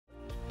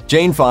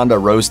Jane Fonda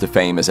rose to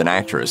fame as an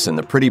actress in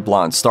the pretty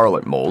blonde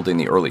starlet mold in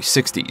the early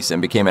 60s and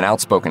became an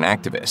outspoken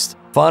activist.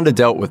 Fonda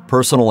dealt with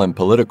personal and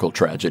political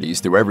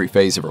tragedies through every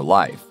phase of her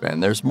life,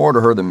 and there's more to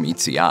her than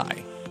meets the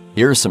eye.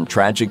 Here are some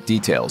tragic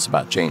details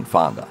about Jane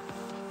Fonda.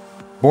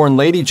 Born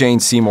Lady Jane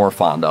Seymour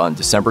Fonda on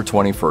December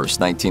 21,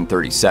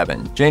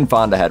 1937, Jane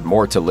Fonda had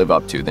more to live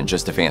up to than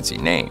just a fancy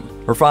name.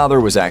 Her father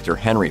was actor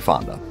Henry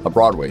Fonda, a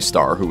Broadway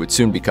star who would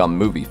soon become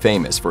movie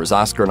famous for his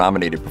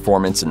Oscar-nominated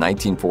performance in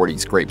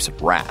 1940's Grapes of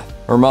Wrath.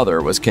 Her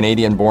mother was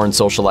Canadian-born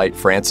socialite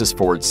Frances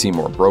Ford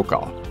Seymour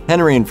Brokaw.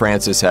 Henry and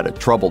Frances had a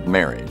troubled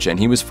marriage, and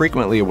he was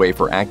frequently away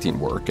for acting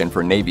work and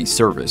for Navy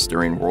service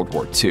during World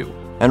War II.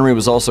 Henry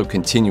was also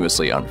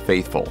continuously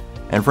unfaithful,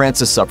 and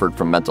Frances suffered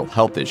from mental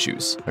health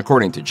issues.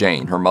 According to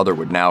Jane, her mother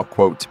would now,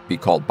 quote, be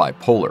called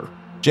bipolar.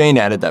 Jane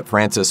added that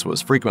Frances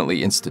was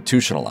frequently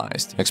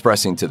institutionalized,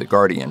 expressing to The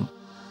Guardian,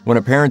 "When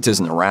a parent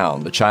isn't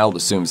around, the child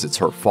assumes it's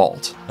her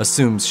fault,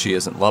 assumes she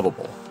isn't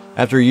lovable."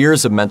 After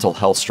years of mental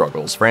health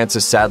struggles,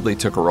 Frances sadly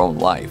took her own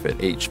life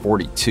at age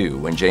 42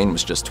 when Jane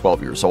was just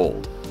 12 years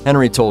old.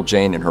 Henry told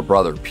Jane and her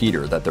brother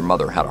Peter that their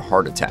mother had a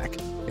heart attack.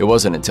 It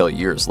wasn't until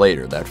years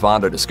later that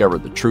Fonda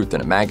discovered the truth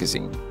in a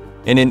magazine.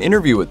 In an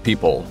interview with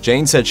People,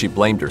 Jane said she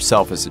blamed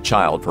herself as a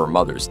child for her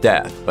mother's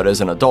death, but as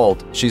an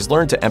adult, she's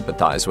learned to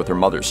empathize with her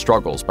mother's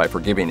struggles by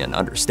forgiving and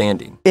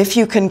understanding. If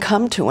you can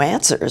come to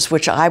answers,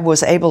 which I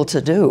was able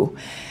to do,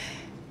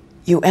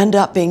 you end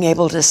up being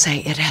able to say,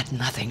 it had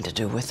nothing to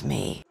do with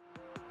me.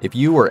 If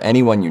you or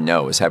anyone you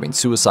know is having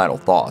suicidal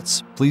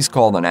thoughts, please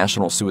call the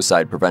National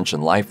Suicide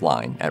Prevention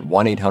Lifeline at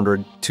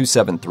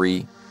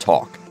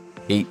 1-800-273-TALK,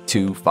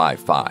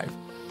 8255.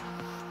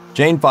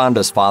 Jane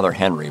Fonda's father,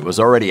 Henry, was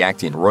already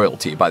acting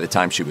royalty by the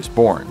time she was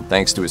born,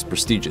 thanks to his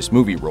prestigious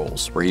movie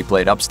roles, where he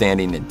played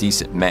upstanding and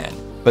decent men.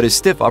 But his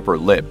stiff upper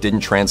lip didn't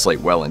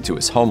translate well into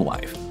his home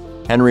life.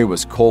 Henry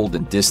was cold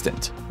and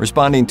distant,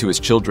 responding to his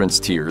children's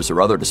tears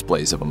or other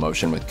displays of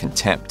emotion with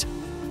contempt.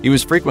 He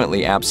was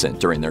frequently absent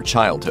during their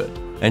childhood.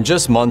 And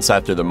just months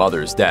after the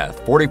mother's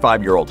death,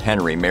 45-year-old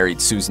Henry married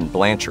Susan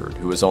Blanchard,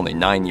 who was only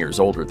 9 years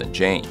older than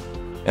Jane.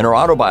 In her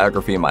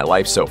autobiography, My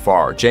Life So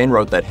Far, Jane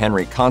wrote that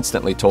Henry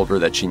constantly told her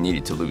that she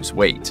needed to lose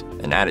weight,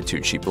 an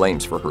attitude she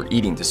blames for her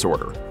eating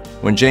disorder.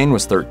 When Jane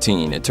was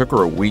 13, it took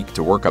her a week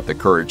to work up the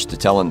courage to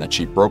tell him that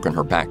she'd broken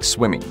her back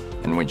swimming,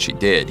 and when she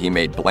did, he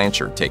made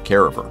Blanchard take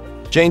care of her.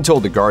 Jane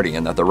told The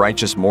Guardian that the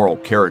righteous moral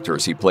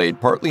characters he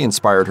played partly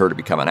inspired her to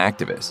become an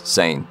activist,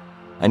 saying,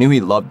 "I knew he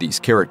loved these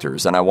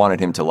characters and I wanted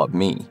him to love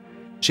me."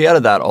 She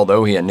added that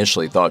although he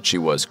initially thought she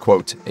was,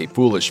 quote, a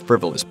foolish,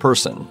 frivolous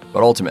person,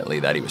 but ultimately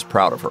that he was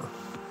proud of her.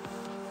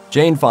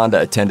 Jane Fonda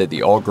attended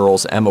the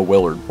all-girls Emma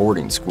Willard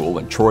boarding school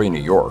in Troy,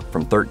 New York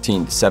from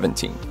 13 to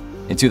 17.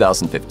 In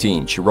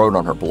 2015, she wrote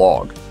on her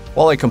blog,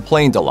 "While I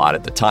complained a lot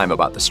at the time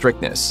about the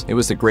strictness, it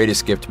was the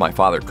greatest gift my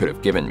father could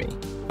have given me."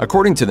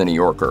 According to The New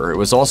Yorker, it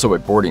was also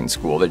at boarding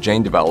school that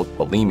Jane developed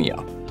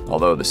bulimia,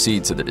 although the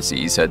seeds of the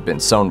disease had been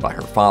sown by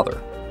her father.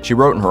 She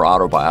wrote in her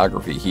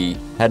autobiography he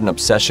had an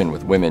obsession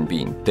with women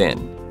being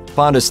thin.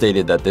 Fonda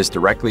stated that this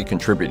directly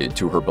contributed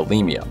to her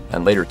bulimia,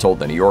 and later told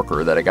The New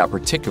Yorker that it got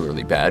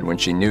particularly bad when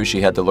she knew she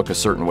had to look a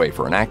certain way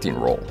for an acting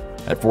role.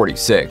 At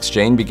 46,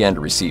 Jane began to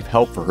receive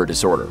help for her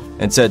disorder,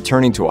 and said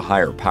turning to a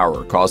higher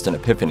power caused an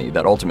epiphany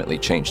that ultimately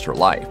changed her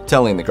life,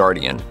 telling The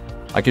Guardian,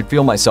 "I could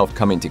feel myself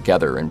coming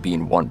together and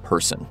being one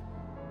person."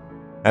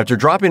 After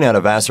dropping out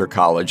of Vassar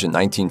College in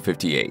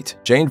 1958,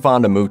 Jane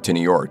Fonda moved to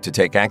New York to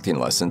take acting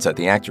lessons at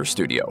the Actors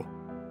Studio.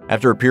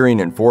 After appearing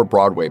in 4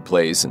 Broadway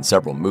plays and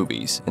several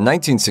movies, in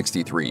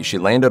 1963 she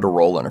landed a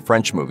role in a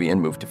French movie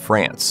and moved to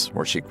France,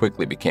 where she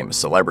quickly became a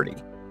celebrity.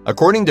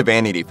 According to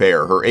Vanity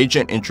Fair, her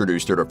agent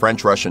introduced her to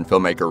French-Russian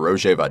filmmaker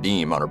Roger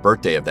Vadim on her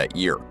birthday of that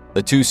year.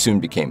 The two soon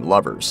became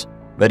lovers.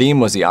 Vadim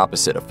was the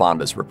opposite of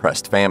Fonda's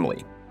repressed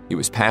family. He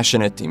was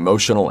passionate,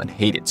 emotional, and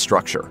hated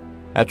structure.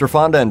 After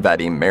Fonda and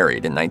Vadim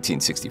married in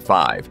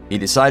 1965, he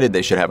decided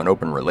they should have an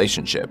open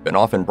relationship and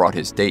often brought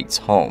his dates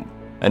home.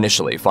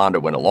 Initially, Fonda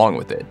went along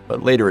with it,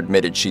 but later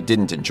admitted she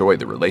didn't enjoy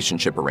the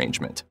relationship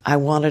arrangement. I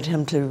wanted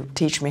him to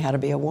teach me how to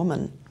be a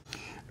woman.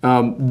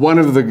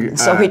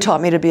 So he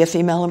taught me to be a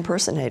female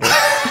impersonator.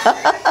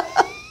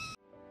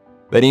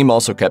 Vadim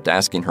also kept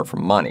asking her for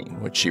money,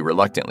 which she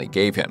reluctantly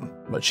gave him,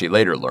 but she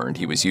later learned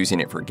he was using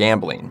it for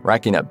gambling,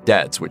 racking up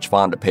debts which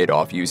Fonda paid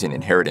off using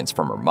inheritance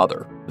from her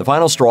mother. The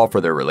final straw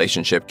for their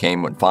relationship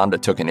came when Fonda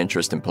took an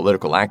interest in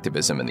political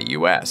activism in the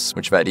US,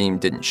 which Vadim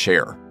didn't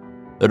share.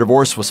 The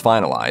divorce was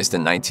finalized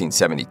in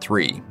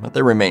 1973, but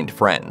they remained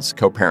friends,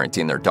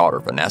 co-parenting their daughter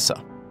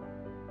Vanessa.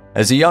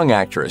 As a young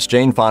actress,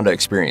 Jane Fonda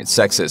experienced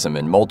sexism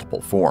in multiple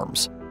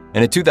forms.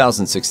 In a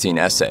 2016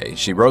 essay,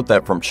 she wrote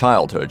that from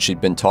childhood she'd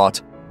been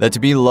taught that to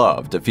be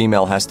loved, a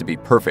female has to be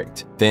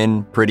perfect,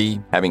 thin,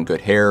 pretty, having good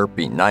hair,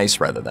 be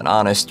nice rather than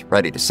honest,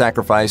 ready to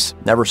sacrifice,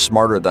 never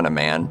smarter than a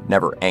man,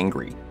 never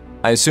angry.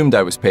 I assumed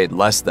I was paid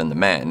less than the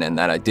men and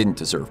that I didn't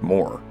deserve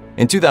more.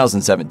 In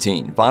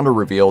 2017, Fonda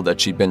revealed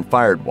that she'd been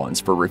fired once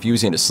for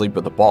refusing to sleep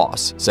with a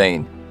boss,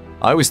 saying,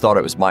 "I always thought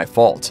it was my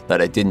fault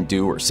that I didn't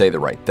do or say the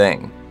right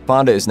thing."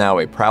 Fonda is now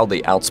a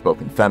proudly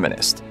outspoken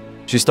feminist.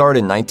 She starred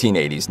in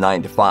 1980's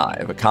 9 to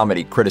 5, a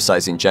comedy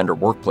criticizing gender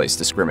workplace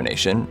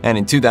discrimination, and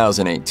in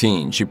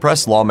 2018, she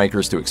pressed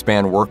lawmakers to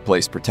expand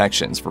workplace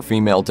protections for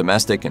female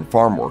domestic and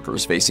farm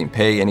workers facing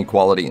pay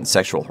inequality and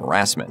sexual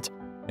harassment.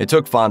 It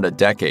took Fonda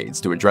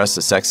decades to address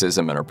the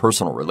sexism in her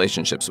personal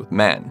relationships with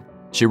men.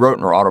 She wrote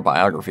in her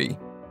autobiography,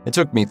 "It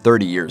took me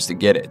 30 years to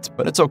get it,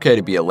 but it's okay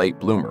to be a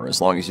late bloomer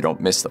as long as you don't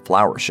miss the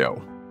flower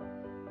show."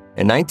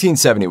 In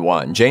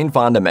 1971, Jane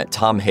Fonda met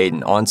Tom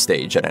Hayden on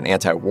stage at an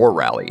anti-war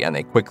rally, and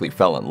they quickly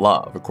fell in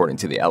love, according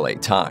to the LA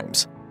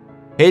Times.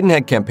 Hayden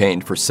had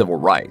campaigned for civil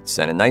rights,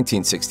 and in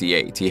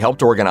 1968, he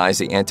helped organize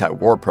the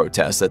anti-war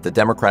protests at the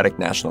Democratic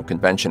National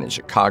Convention in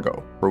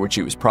Chicago, for which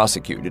he was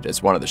prosecuted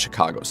as one of the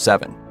Chicago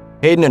Seven.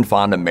 Hayden and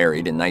Fonda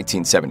married in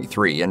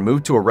 1973 and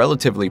moved to a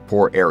relatively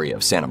poor area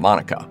of Santa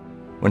Monica.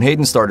 When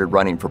Hayden started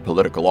running for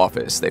political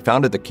office, they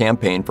founded the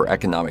Campaign for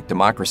Economic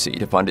Democracy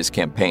to fund his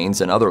campaigns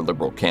and other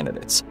liberal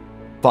candidates.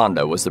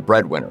 Fonda was the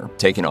breadwinner,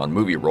 taking on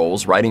movie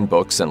roles, writing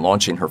books, and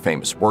launching her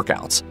famous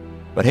workouts.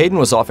 But Hayden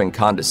was often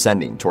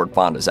condescending toward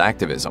Fonda's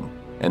activism.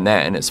 And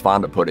then, as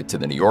Fonda put it to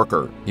The New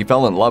Yorker, he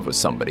fell in love with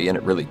somebody and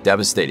it really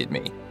devastated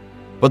me.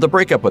 But the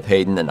breakup with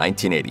Hayden in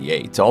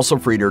 1988 also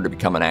freed her to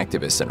become an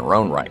activist in her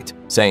own right,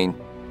 saying,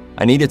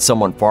 "I needed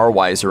someone far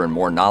wiser and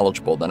more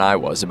knowledgeable than I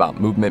was about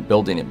movement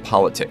building and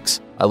politics.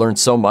 I learned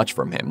so much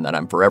from him that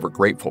I'm forever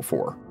grateful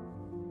for."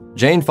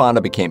 Jane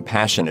Fonda became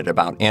passionate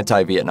about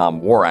anti-Vietnam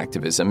War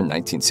activism in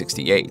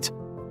 1968.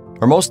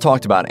 Her most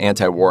talked about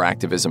anti-war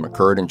activism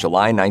occurred in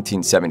July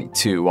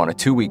 1972 on a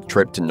 2-week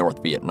trip to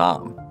North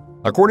Vietnam.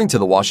 According to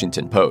the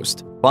Washington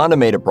Post, Fonda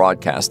made a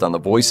broadcast on the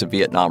Voice of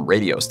Vietnam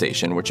radio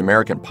station which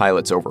American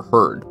pilots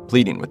overheard,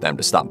 pleading with them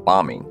to stop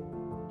bombing.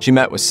 She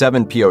met with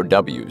 7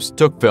 POWs,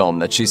 took film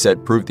that she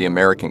said proved the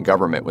American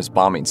government was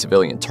bombing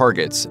civilian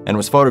targets, and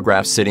was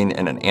photographed sitting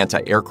in an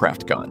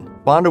anti-aircraft gun.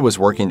 Fonda was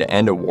working to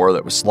end a war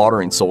that was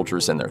slaughtering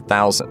soldiers in their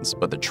thousands,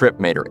 but the trip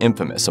made her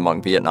infamous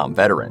among Vietnam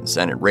veterans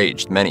and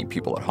enraged many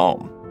people at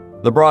home.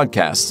 The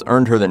broadcasts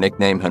earned her the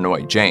nickname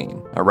Hanoi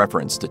Jane, a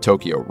reference to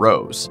Tokyo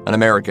Rose, an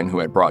American who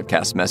had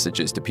broadcast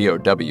messages to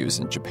POWs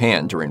in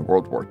Japan during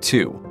World War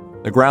II.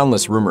 The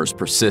groundless rumors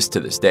persist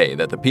to this day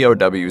that the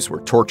POWs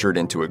were tortured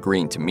into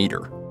agreeing to meet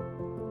her.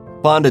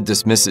 Fonda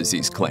dismisses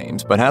these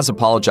claims, but has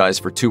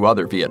apologized for 2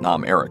 other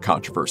Vietnam-era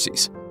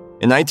controversies.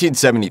 In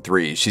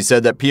 1973, she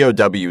said that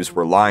POWs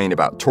were lying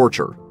about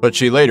torture, but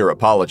she later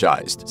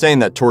apologized, saying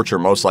that torture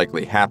most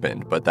likely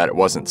happened, but that it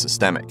wasn't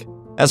systemic.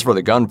 As for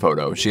the gun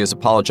photo, she has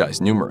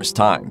apologized numerous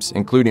times,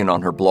 including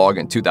on her blog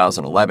in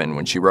 2011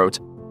 when she wrote,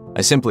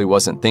 "I simply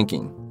wasn't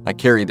thinking. I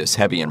carry this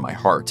heavy in my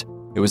heart.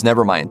 It was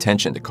never my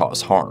intention to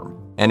cause harm."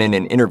 And in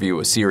an interview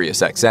with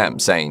SiriusXM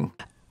saying,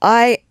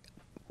 "I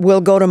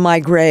will go to my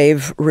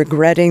grave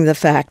regretting the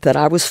fact that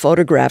I was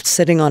photographed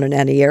sitting on an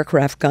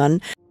anti-aircraft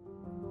gun."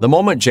 The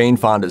moment Jane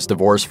Fonda's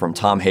divorce from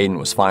Tom Hayden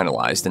was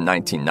finalized in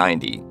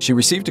 1990, she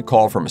received a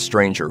call from a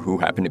stranger who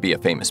happened to be a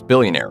famous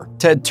billionaire.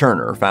 Ted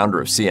Turner, founder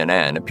of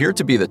CNN, appeared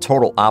to be the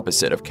total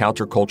opposite of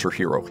counterculture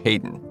hero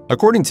Hayden.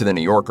 According to The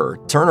New Yorker,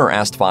 Turner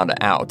asked Fonda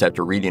out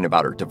after reading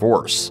about her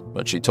divorce,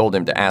 but she told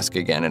him to ask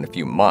again in a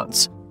few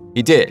months.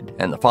 He did,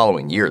 and the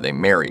following year they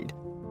married.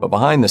 But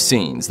behind the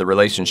scenes, the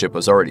relationship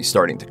was already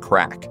starting to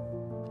crack.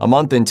 A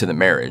month into the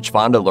marriage,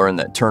 Fonda learned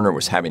that Turner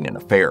was having an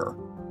affair.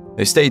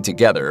 They stayed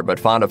together, but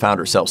Fonda found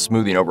herself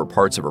smoothing over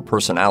parts of her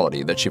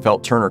personality that she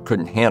felt Turner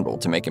couldn't handle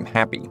to make him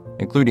happy,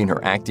 including her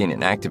acting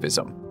and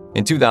activism.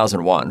 In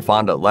 2001,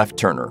 Fonda left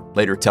Turner,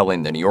 later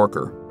telling The New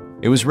Yorker,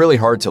 "It was really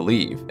hard to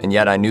leave, and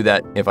yet I knew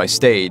that if I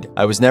stayed,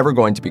 I was never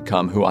going to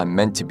become who I'm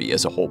meant to be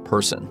as a whole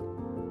person."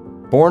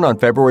 Born on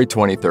February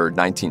 23,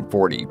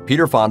 1940,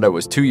 Peter Fonda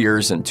was 2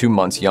 years and 2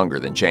 months younger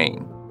than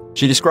Jane.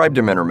 She described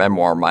him in her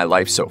memoir My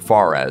Life So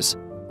Far as,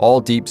 "all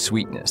deep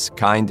sweetness,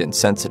 kind and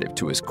sensitive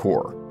to his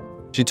core."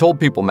 She told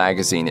People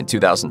magazine in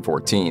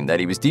 2014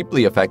 that he was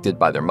deeply affected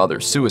by their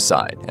mother's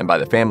suicide and by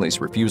the family's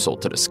refusal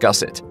to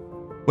discuss it.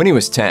 When he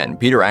was 10,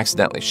 Peter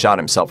accidentally shot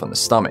himself in the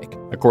stomach,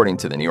 according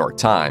to the New York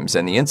Times,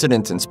 and the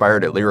incident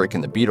inspired a lyric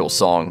in the Beatles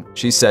song,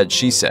 She Said,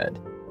 She Said.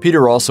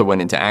 Peter also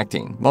went into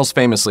acting, most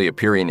famously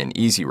appearing in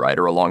Easy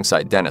Rider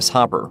alongside Dennis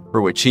Hopper,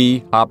 for which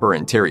he, Hopper,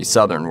 and Terry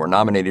Southern were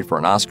nominated for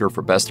an Oscar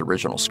for Best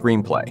Original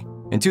Screenplay.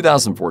 In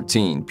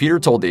 2014, Peter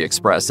told The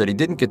Express that he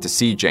didn't get to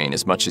see Jane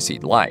as much as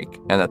he'd like,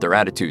 and that their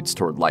attitudes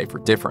toward life were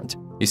different.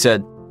 He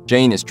said,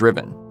 "Jane is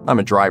driven. I'm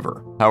a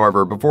driver."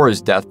 However, before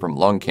his death from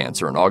lung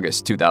cancer in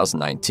August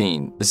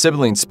 2019, the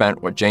siblings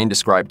spent what Jane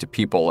described to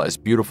People as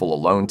beautiful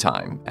alone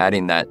time,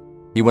 adding that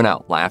he went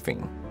out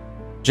laughing.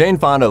 Jane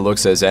Fonda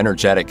looks as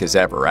energetic as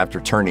ever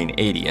after turning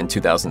 80 in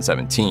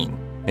 2017.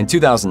 In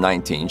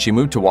 2019, she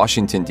moved to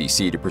Washington,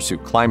 D.C. to pursue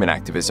climate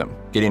activism,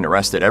 getting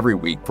arrested every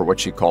week for what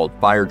she called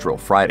Fire Drill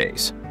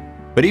Fridays.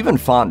 But even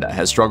Fonda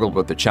has struggled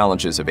with the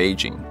challenges of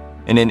aging.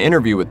 In an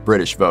interview with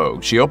British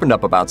Vogue, she opened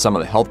up about some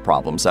of the health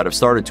problems that have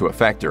started to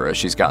affect her as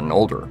she's gotten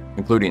older,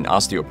 including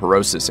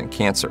osteoporosis and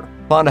cancer.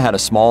 Fonda had a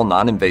small,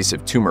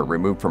 non-invasive tumor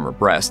removed from her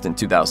breast in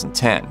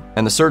 2010,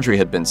 and the surgery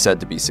had been said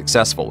to be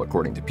successful,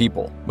 according to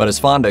People. But as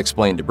Fonda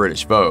explained to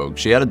British Vogue,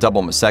 she had a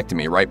double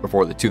mastectomy right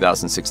before the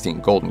 2016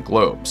 Golden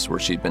Globes, where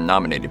she'd been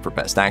nominated for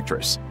Best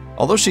Actress.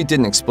 Although she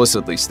didn't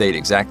explicitly state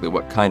exactly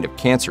what kind of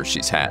cancer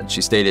she's had,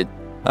 she stated,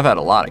 "I've had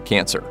a lot of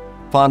cancer."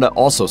 Fonda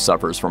also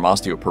suffers from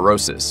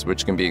osteoporosis,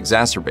 which can be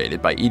exacerbated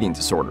by eating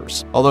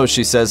disorders, although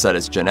she says that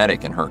it's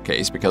genetic in her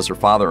case because her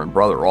father and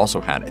brother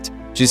also had it.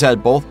 She's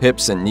had both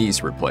hips and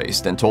knees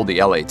replaced and told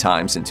the LA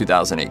Times in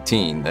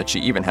 2018 that she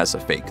even has a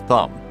fake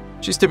thumb.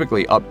 She's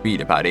typically upbeat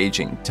about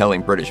aging,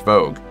 telling British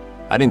Vogue,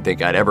 "I didn't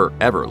think I'd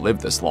ever live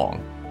this long."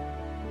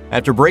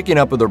 After breaking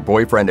up with her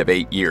boyfriend of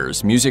 8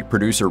 years, music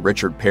producer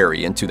Richard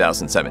Perry, in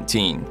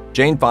 2017,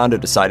 Jane Fonda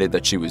decided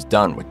that she was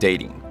done with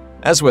dating.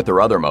 As with her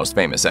other most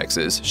famous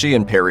exes, she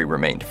and Perry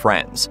remained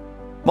friends.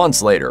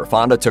 Months later,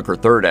 Fonda took her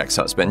third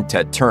ex-husband,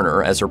 Ted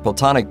Turner, as her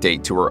platonic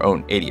date to her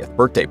own 80th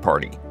birthday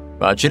party.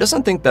 But she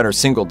doesn't think that her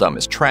singledom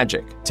is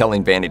tragic,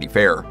 telling Vanity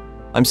Fair,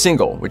 "I'm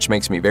single, which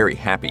makes me very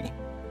happy."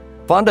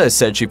 Fonda has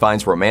said she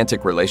finds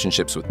romantic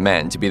relationships with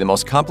men to be the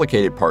most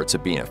complicated parts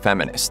of being a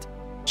feminist.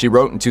 She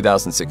wrote in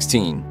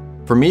 2016,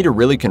 "For me to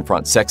really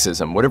confront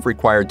sexism would have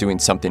required doing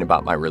something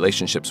about my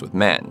relationships with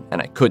men, and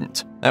I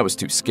couldn't. That was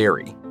too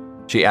scary."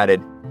 She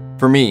added,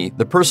 "For me,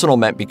 the personal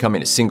meant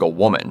becoming a single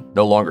woman,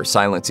 no longer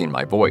silencing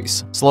my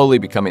voice, slowly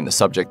becoming the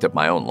subject of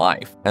my own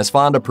life. As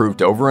Fonda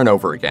proved over and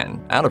over again,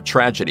 out of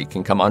tragedy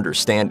can come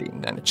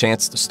understanding and a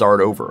chance to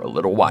start over a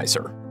little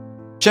wiser."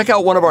 Check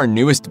out one of our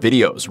newest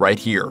videos right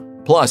here.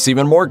 Plus,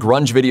 even more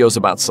grunge videos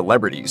about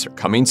celebrities are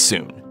coming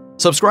soon.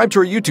 Subscribe to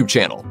our YouTube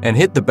channel and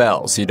hit the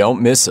bell so you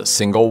don't miss a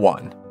single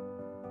one.